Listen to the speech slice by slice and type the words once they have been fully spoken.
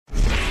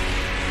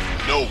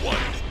No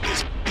one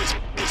is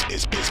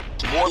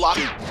more locked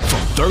in. From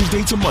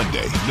Thursday to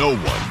Monday, no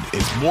one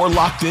is more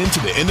locked into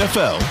the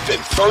NFL than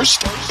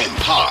First and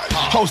Pod.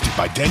 Hosted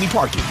by Danny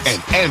Parkins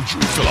and Andrew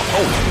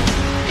Filippone.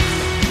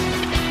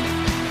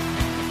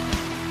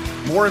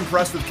 More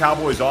impressed with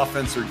Cowboys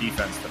offense or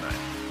defense tonight?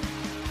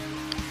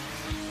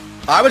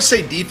 I would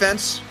say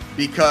defense,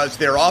 because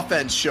their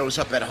offense shows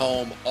up at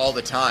home all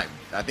the time.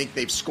 I think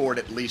they've scored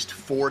at least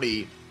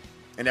 40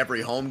 in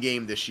every home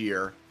game this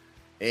year.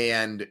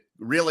 And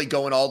really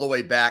going all the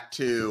way back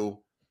to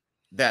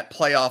that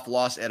playoff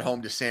loss at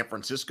home to San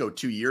Francisco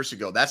 2 years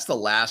ago, that's the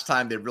last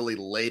time they really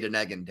laid an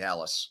egg in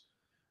Dallas.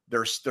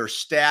 Their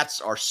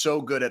stats are so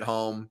good at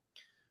home.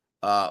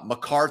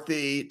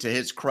 McCarthy, to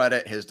his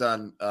credit, has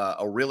done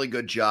a really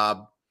good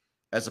job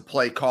as a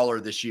play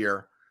caller this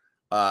year.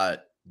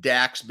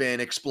 Dak's been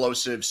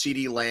explosive.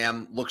 CeeDee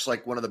Lamb looks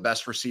like one of the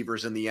best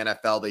receivers in the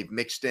NFL. They've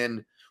mixed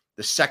in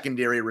the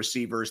secondary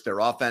receivers. Their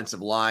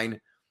offensive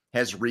line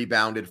has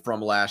rebounded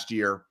from last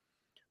year.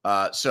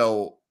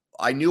 So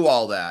I knew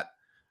all that.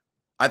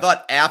 I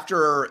thought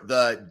after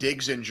the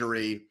Diggs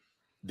injury,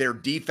 their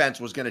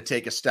defense was going to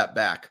take a step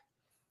back.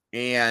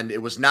 And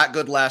it was not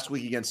good last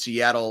week against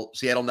Seattle.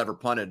 Seattle never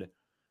punted.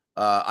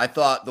 I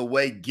thought the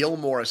way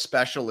Gilmore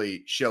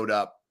especially showed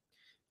up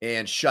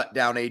and shut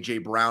down A.J.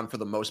 Brown for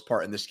the most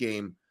part in this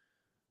game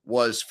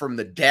was, from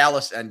the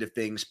Dallas end of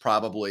things,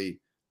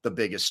 probably the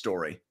biggest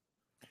story.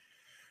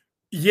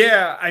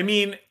 Yeah, I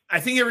mean, I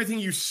think everything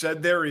you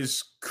said there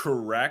is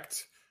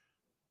correct,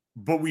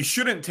 but we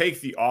shouldn't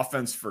take the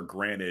offense for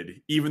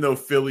granted, even though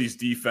Philly's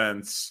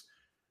defense,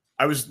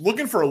 I was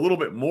looking for a little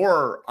bit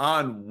more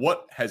on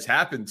what has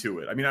happened to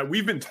it. I mean,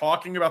 we've been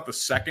talking about the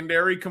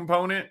secondary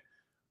component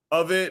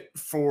of it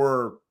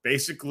for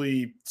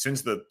basically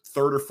since the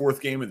third or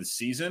fourth game of the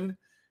season,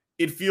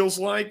 it feels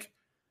like.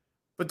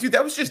 But, dude,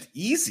 that was just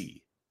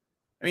easy.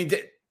 I mean,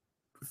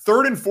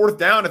 third and fourth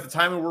down at the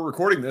time when we're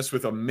recording this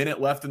with a minute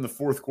left in the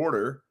fourth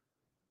quarter,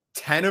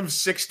 10 of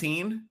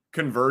 16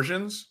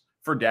 conversions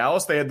for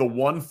Dallas. They had the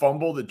one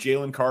fumble that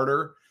Jalen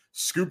Carter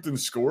scooped and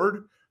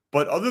scored.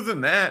 But other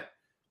than that,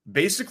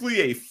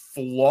 basically a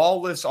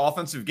flawless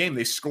offensive game.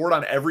 They scored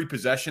on every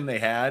possession they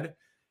had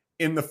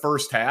in the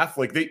first half.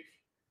 Like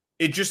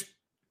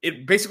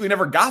it basically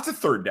never got to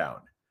third down.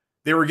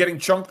 They were getting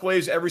chunk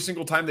plays every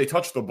single time they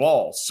touched the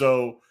ball.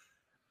 So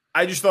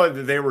I just thought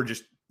that they were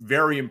just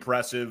very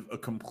impressive, a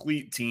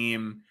complete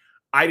team.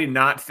 I did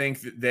not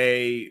think that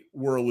they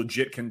were a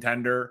legit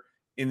contender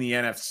in the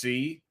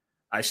NFC.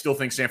 I still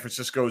think San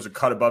Francisco is a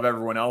cut above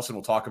everyone else, and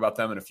we'll talk about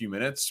them in a few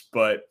minutes.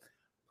 But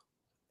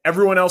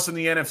everyone else in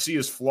the NFC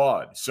is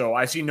flawed. So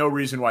I see no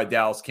reason why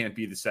Dallas can't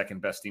be the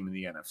second best team in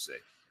the NFC.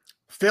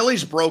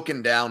 Philly's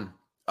broken down.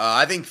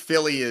 I think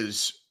Philly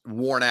is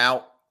worn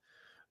out.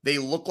 They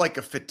look like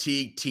a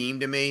fatigued team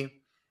to me.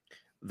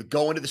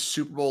 Going to the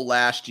Super Bowl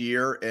last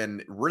year,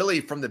 and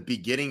really from the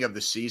beginning of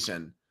the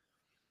season,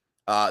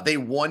 they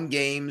won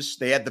games.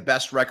 They had the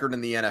best record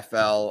in the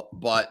NFL,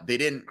 but they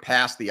didn't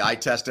pass the eye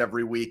test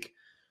every week.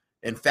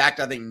 In fact,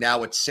 I think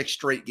now it's 6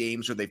 straight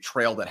games where they've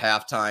trailed at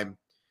halftime.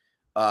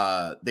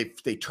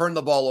 They turn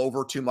the ball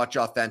over too much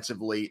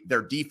offensively.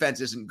 Their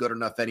defense isn't good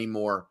enough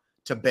anymore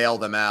to bail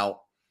them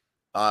out.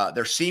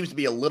 There seems to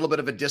be a little bit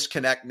of a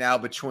disconnect now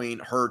between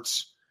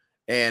Hurts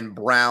and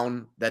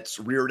Brown that's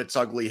reared its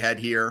ugly head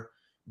here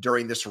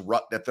during this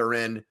rut that they're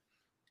in.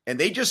 And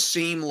they just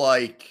seem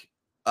like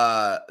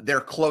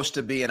they're close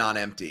to being on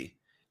empty,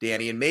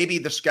 Danny. And maybe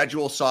the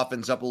schedule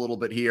softens up a little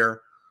bit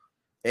here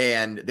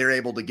and they're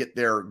able to get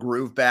their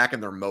groove back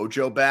and their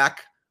mojo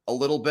back a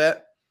little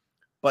bit.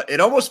 But it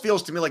almost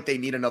feels to me like they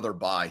need another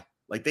bye.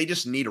 Like they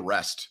just need a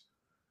rest.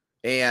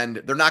 And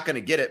they're not going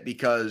to get it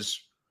because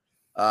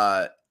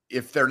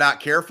if they're not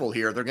careful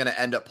here, they're going to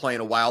end up playing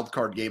a wild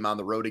card game on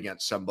the road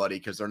against somebody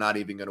because they're not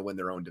even going to win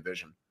their own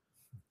division.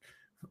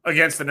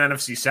 Against an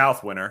NFC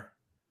South winner,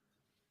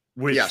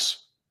 which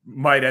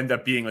might end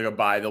up being like a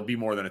bye. They'll be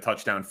more than a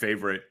touchdown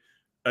favorite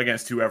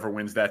against whoever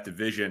wins that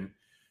division.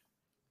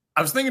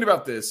 I was thinking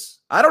about this.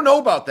 I don't know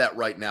about that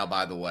right now,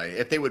 by the way,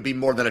 if they would be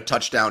more than a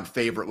touchdown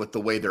favorite with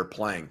the way they're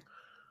playing.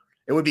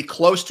 It would be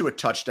close to a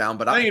touchdown,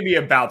 but I think it'd be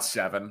about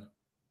 7.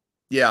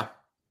 Yeah.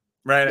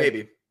 Right?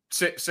 Maybe.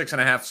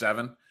 6.5,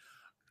 7.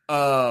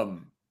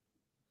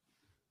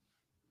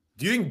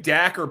 Do you think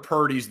Dak or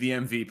Purdy's the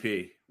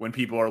MVP when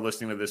people are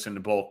listening to this in the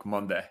bulk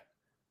Monday?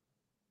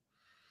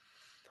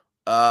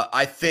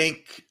 I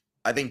think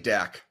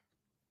Dak.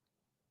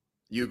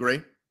 You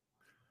agree?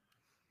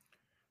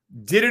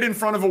 Did it in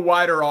front of a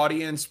wider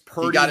audience.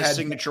 Purdy he got a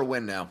signature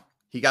win now.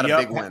 He got a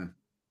big win.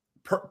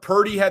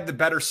 Purdy had the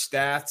better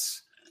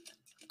stats.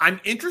 I'm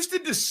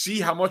interested to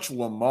see how much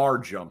Lamar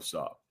jumps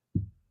up.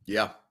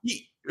 Yeah.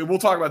 We'll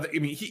talk about that. I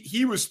mean,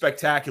 he was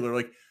spectacular.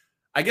 Like,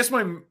 I guess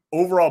my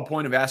overall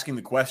point of asking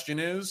the question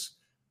is,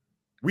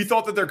 we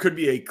thought that there could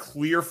be a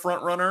clear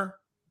front runner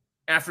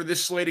after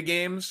this slate of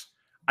games.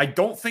 I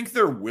don't think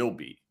there will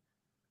be.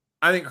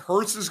 I think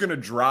Hurts is going to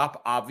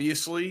drop,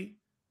 obviously.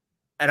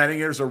 And I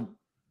think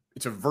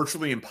it's a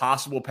virtually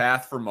impossible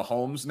path for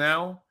Mahomes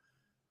now.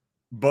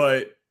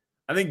 But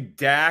I think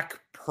Dak,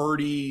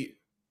 Purdy,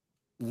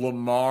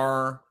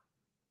 Lamar,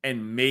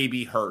 and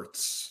maybe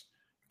Hurts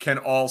can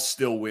all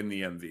still win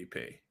the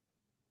MVP,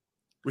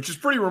 which is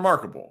pretty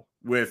remarkable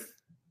with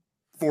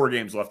 4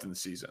 games left in the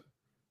season.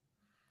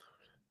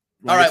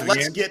 All right,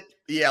 let's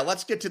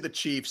get to the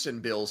Chiefs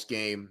and Bills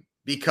game,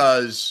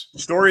 because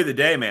story of the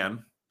day,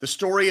 man. The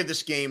story of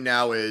this game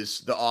now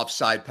is the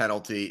offside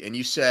penalty. And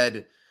you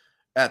said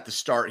at the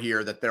start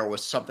here that there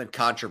was something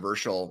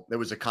controversial. There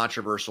was a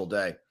controversial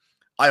day.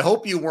 I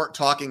hope you weren't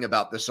talking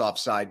about this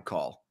offside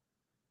call,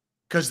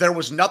 because there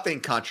was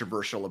nothing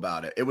controversial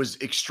about it. It was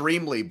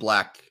extremely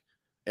black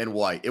and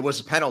white. It was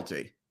a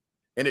penalty,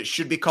 and it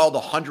should be called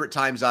 100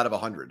 times out of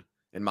 100,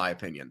 in my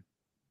opinion.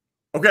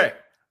 Okay.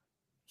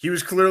 He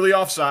was clearly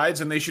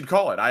offsides, and they should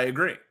call it. I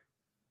agree.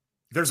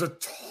 There's a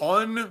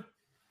ton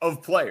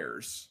of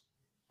players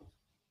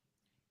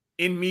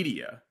in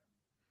media,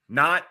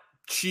 not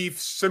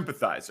Chiefs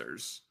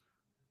sympathizers,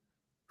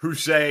 who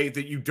say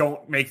that you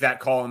don't make that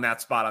call in that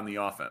spot on the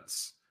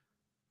offense.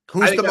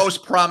 Who's the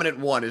most prominent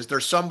one? Is there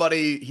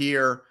somebody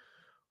here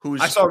who's...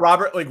 I saw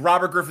Robert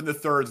Griffin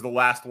III is the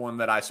last one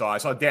that I saw. I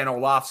saw Dan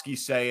Orlovsky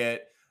say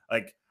it.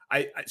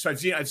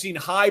 I've seen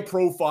high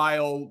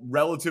profile,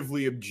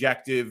 relatively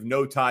objective,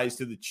 no ties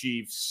to the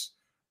Chiefs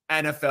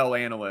NFL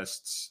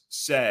analysts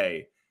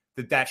say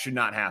that should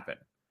not happen.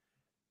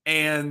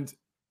 And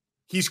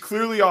he's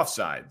clearly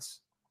offsides.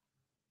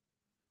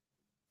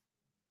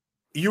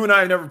 You and I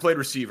have never played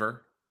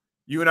receiver.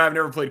 You and I have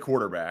never played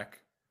quarterback.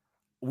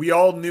 We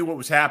all knew what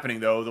was happening,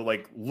 though,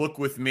 to look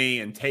with me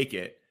and take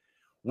it.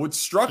 What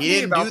struck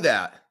me about... He didn't do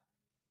that.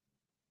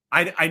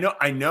 I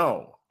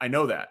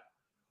know that.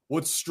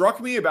 What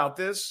struck me about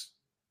this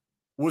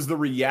was the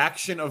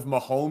reaction of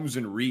Mahomes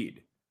and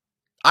Reed.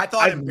 I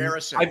thought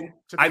embarrassing.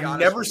 I've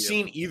never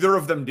seen either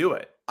of them do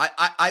it.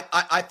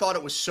 I thought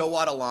it was so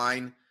out of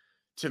line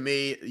to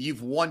me.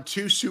 You've won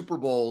 2 Super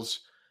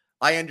Bowls.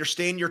 I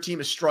understand your team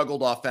has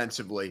struggled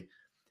offensively.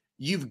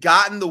 You've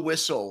gotten the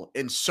whistle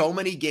in so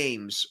many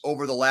games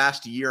over the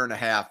last year and a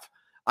half.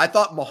 I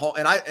thought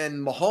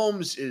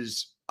Mahomes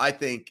is, I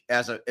think,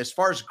 as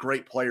far as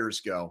great players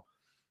go,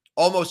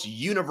 almost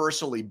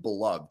universally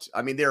beloved.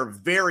 I mean, there are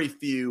very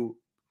few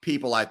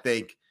people, I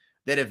think,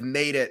 that have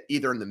made it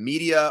either in the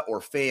media or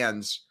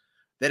fans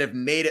that have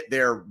made it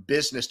their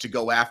business to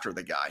go after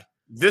the guy.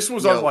 This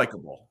was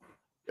unlikable.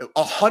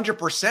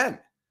 100%.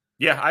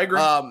 Yeah, I agree.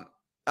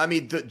 I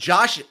mean, the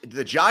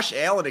Josh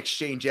Allen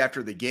exchange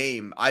after the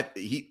game,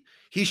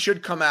 he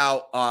should come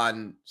out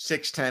on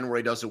 610 where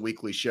he does a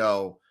weekly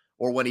show,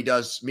 or when he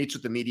meets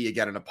with the media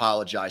again, and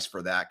apologize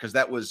for that, because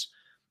that was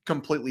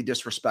completely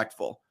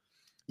disrespectful.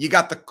 You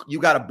got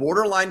a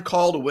borderline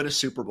call to win a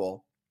Super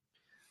Bowl.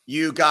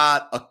 You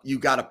got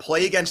a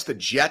play against the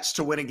Jets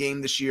to win a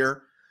game this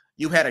year.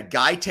 You had a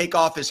guy take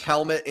off his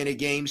helmet in a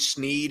game,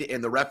 Snead,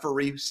 and the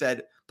referee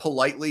said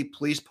politely,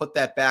 "Please put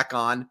that back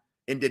on,"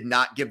 and did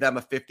not give them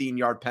a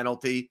 15-yard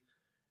penalty.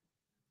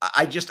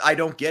 I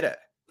don't get it.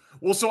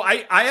 Well, so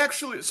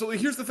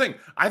here's the thing.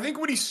 I think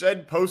what he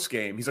said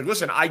post-game, he's like,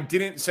 listen, I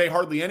didn't say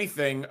hardly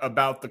anything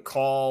about the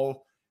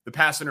call, the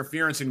pass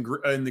interference in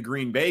the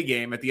Green Bay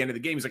game at the end of the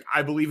game. He's like,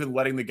 I believe in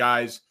letting the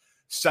guys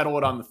settle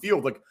it on the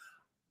field.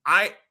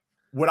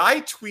 What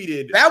I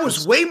tweeted, that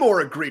was way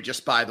more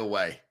egregious, by the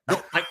way.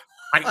 No,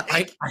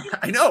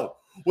 I know.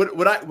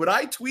 What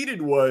I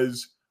tweeted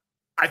was,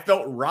 I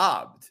felt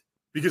robbed,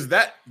 because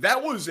that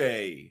was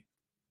a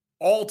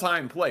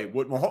all-time play.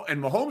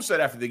 Mahomes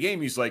said after the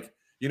game, he's like,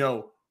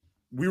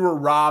 we were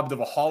robbed of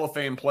a Hall of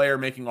Fame player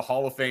making a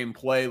Hall of Fame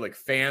play. Like,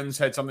 fans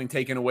had something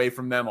taken away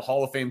from them. A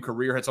Hall of Fame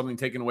career had something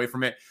taken away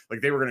from it.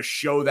 Like, they were going to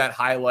show that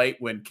highlight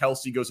when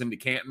Kelsey goes into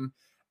Canton.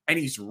 And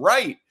he's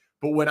right.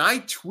 But when I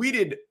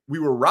tweeted we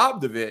were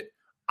robbed of it,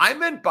 I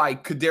meant by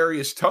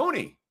Kadarius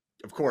Toney.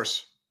 Of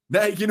course.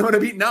 You know what I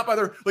mean? Not by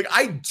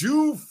I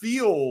do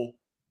feel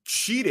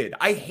cheated.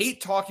 I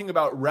hate talking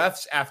about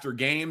refs after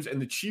games,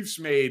 and the Chiefs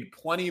made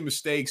plenty of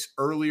mistakes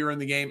earlier in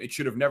the game. It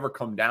should have never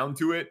come down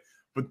to it.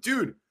 But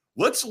dude,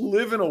 let's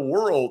live in a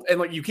world,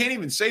 and you can't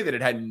even say that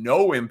it had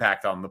no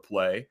impact on the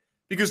play,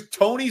 because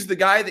Toney's the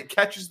guy that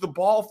catches the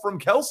ball from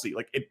Kelsey.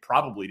 It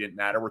probably didn't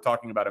matter. We're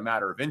talking about a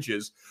matter of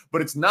inches,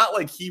 but it's not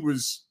like he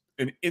was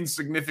an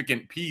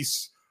insignificant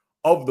piece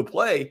of the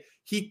play.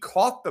 He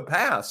caught the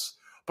pass.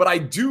 But I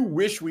do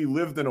wish we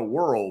lived in a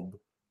world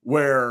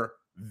where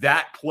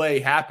that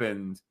play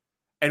happened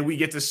and we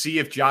get to see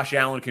if Josh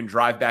Allen can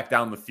drive back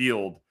down the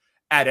field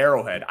at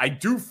Arrowhead. I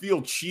do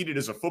feel cheated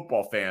as a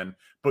football fan,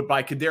 but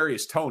by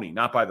Kadarius Toney,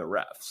 not by the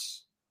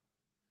refs.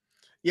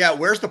 Yeah,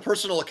 where's the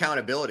personal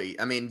accountability?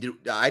 I mean,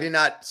 I did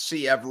not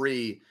see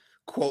every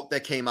quote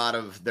that came out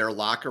of their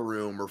locker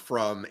room or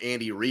from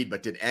Andy Reid,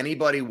 but did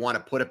anybody want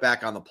to put it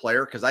back on the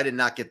player? Because I did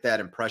not get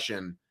that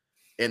impression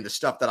in the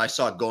stuff that I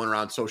saw going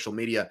around social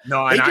media.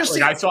 No, I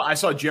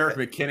saw Jerick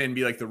McKinnon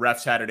be like, the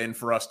refs had it in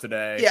for us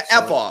today. Yeah,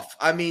 so. F off.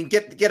 I mean,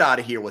 get out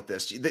of here with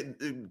this.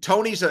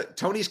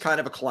 Tony's kind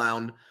of a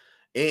clown,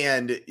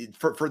 and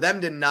for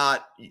them to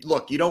not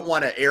look, you don't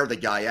want to air the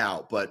guy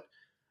out, but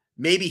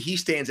maybe he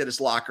stands at his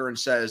locker and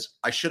says,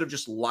 I should have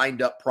just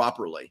lined up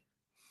properly,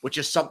 which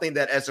is something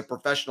that as a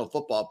professional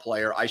football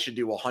player, I should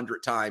do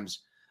 100 times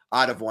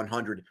out of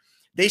 100.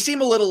 They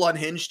seem a little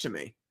unhinged to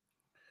me.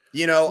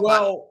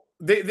 Well,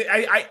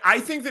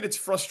 I think that it's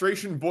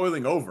frustration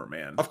boiling over,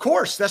 man. Of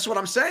course, that's what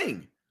I'm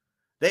saying.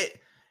 But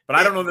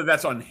I don't know that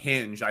that's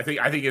unhinged. I think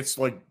it's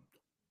like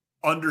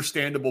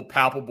understandable,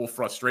 palpable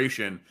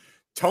frustration.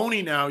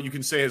 Tony now, you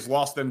can say, has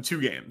lost them 2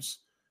 games.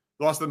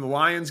 Lost them the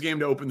Lions game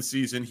to open the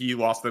season. He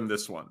lost them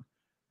this one.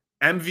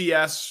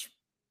 MVS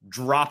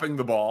dropping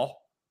the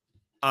ball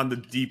on the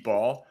deep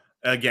ball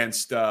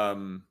against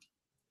I'm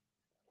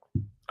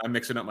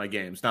mixing up my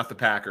games, not the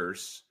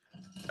Packers.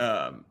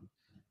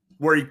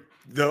 Where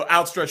the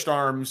outstretched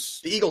arms.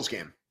 The Eagles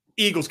game.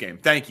 Eagles game.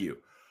 Thank you.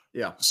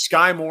 Yeah.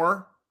 Sky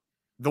Moore,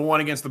 the one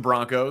against the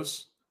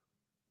Broncos.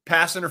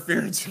 Pass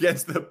interference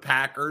against the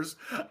Packers.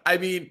 I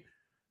mean,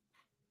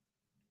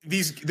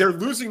 they're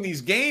losing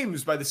these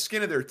games by the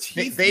skin of their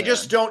teeth. They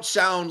just don't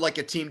sound like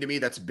a team to me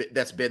that's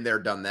been there,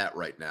 done that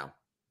right now.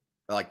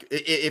 Like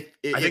if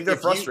I think they're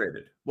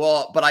frustrated.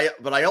 But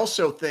I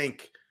also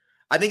think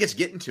it's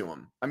getting to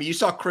them. I mean, you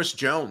saw Chris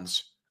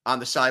Jones on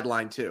the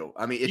sideline too.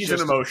 I mean, he's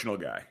an emotional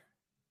guy.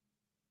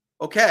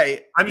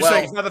 Okay, I'm just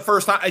saying it's not the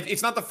first time.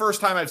 It's not the first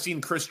time I've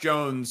seen Chris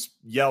Jones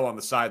yell on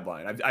the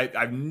sideline.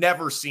 I've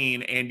never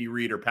seen Andy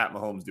Reid or Pat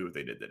Mahomes do what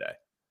they did today.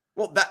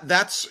 Well,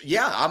 that's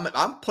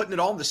I'm putting it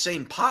all in the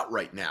same pot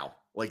right now.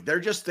 Like they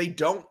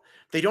don't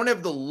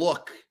have the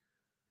look.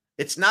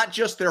 It's not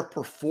just their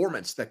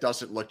performance that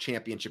doesn't look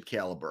championship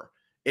caliber.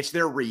 It's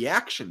their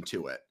reaction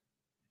to it.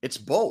 It's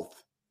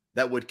both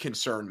that would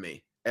concern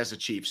me as a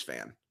Chiefs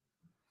fan.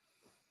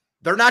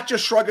 They're not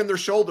just shrugging their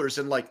shoulders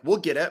and like, we'll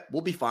get it.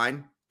 We'll be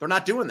fine. They're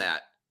not doing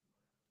that.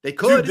 They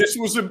could.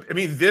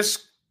 Dude,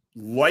 this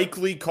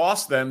likely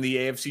cost them the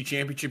AFC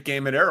Championship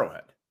game at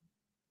Arrowhead.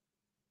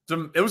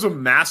 It was a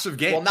massive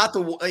game.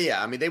 Well,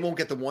 they won't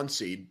get the 1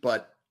 seed,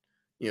 but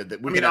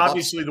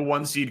obviously the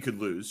 1 seed could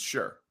lose,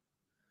 sure.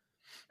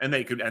 And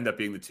they could end up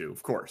being the 2,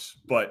 of course.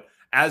 But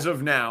as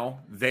of now,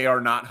 they are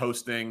not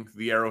hosting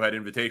the Arrowhead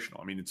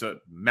Invitational. I mean, it's a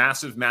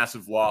massive,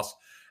 massive loss.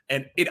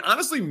 And it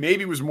honestly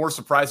maybe was more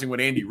surprising what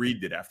Andy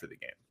Reid did after the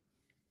game.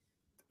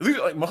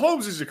 Like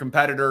Mahomes is a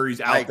competitor. He's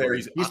out there.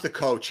 He's the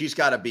coach. He's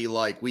got to be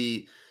like,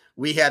 we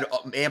had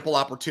ample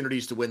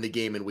opportunities to win the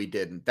game and we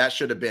didn't. That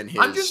should have been his.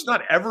 I'm just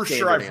not ever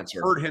sure I've answer.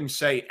 heard him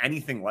say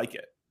anything like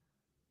it.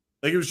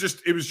 Like it was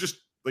just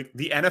like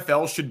the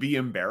NFL should be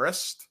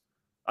embarrassed.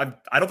 I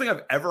don't think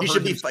I've ever. He's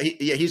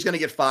going to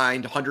get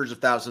fined hundreds of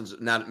thousands.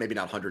 Maybe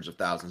not hundreds of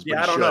thousands. But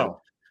I don't know.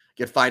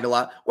 Get fined a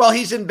lot. Well,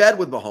 he's in bed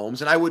with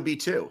Mahomes, and I would be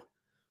too.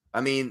 I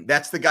mean,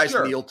 that's the guy's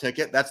meal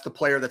ticket. That's the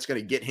player that's going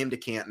to get him to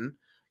Canton.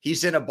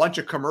 He's in a bunch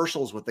of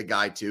commercials with the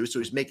guy too, so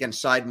he's making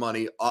side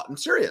money. I'm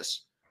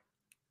serious.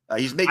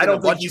 He's making. I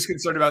don't think he's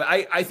concerned about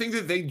it. I think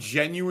that they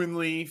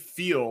genuinely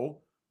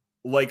feel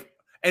like,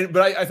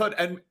 but I thought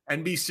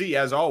NBC,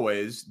 as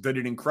always, did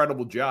an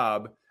incredible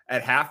job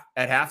at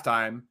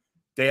halftime.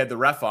 They had the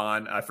ref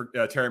on for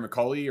Terry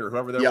McCauley or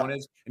whoever that one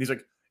is, and he's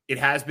like, it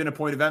has been a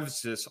point of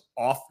emphasis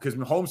off because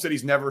Mahomes said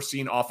he's never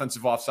seen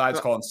offensive offsides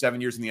called in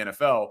 7 years in the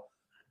NFL.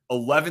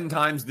 11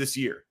 times this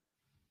year.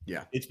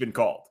 Yeah, it's been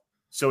called.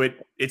 So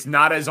it's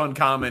not as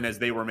uncommon as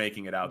they were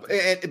making it out.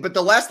 But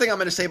the last thing I'm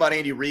going to say about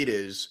Andy Reid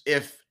is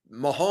if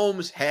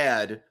Mahomes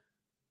had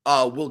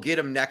we'll get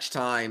him next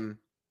time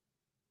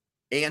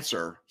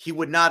answer, he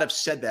would not have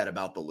said that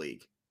about the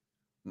league.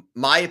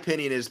 My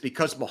opinion is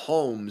because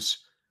Mahomes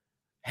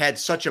had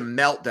such a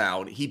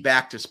meltdown, he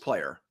backed his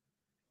player.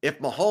 If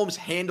Mahomes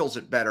handles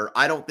it better,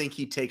 I don't think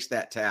he takes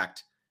that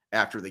tact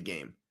after the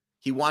game.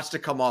 He wants to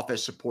come off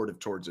as supportive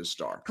towards his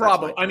star.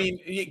 Probably. I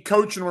mean,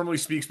 coach normally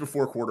speaks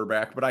before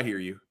quarterback, but I hear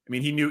you. I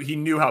mean, he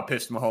knew how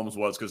pissed Mahomes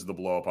was because of the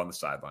blow up on the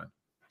sideline.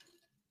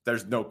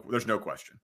 There's no question.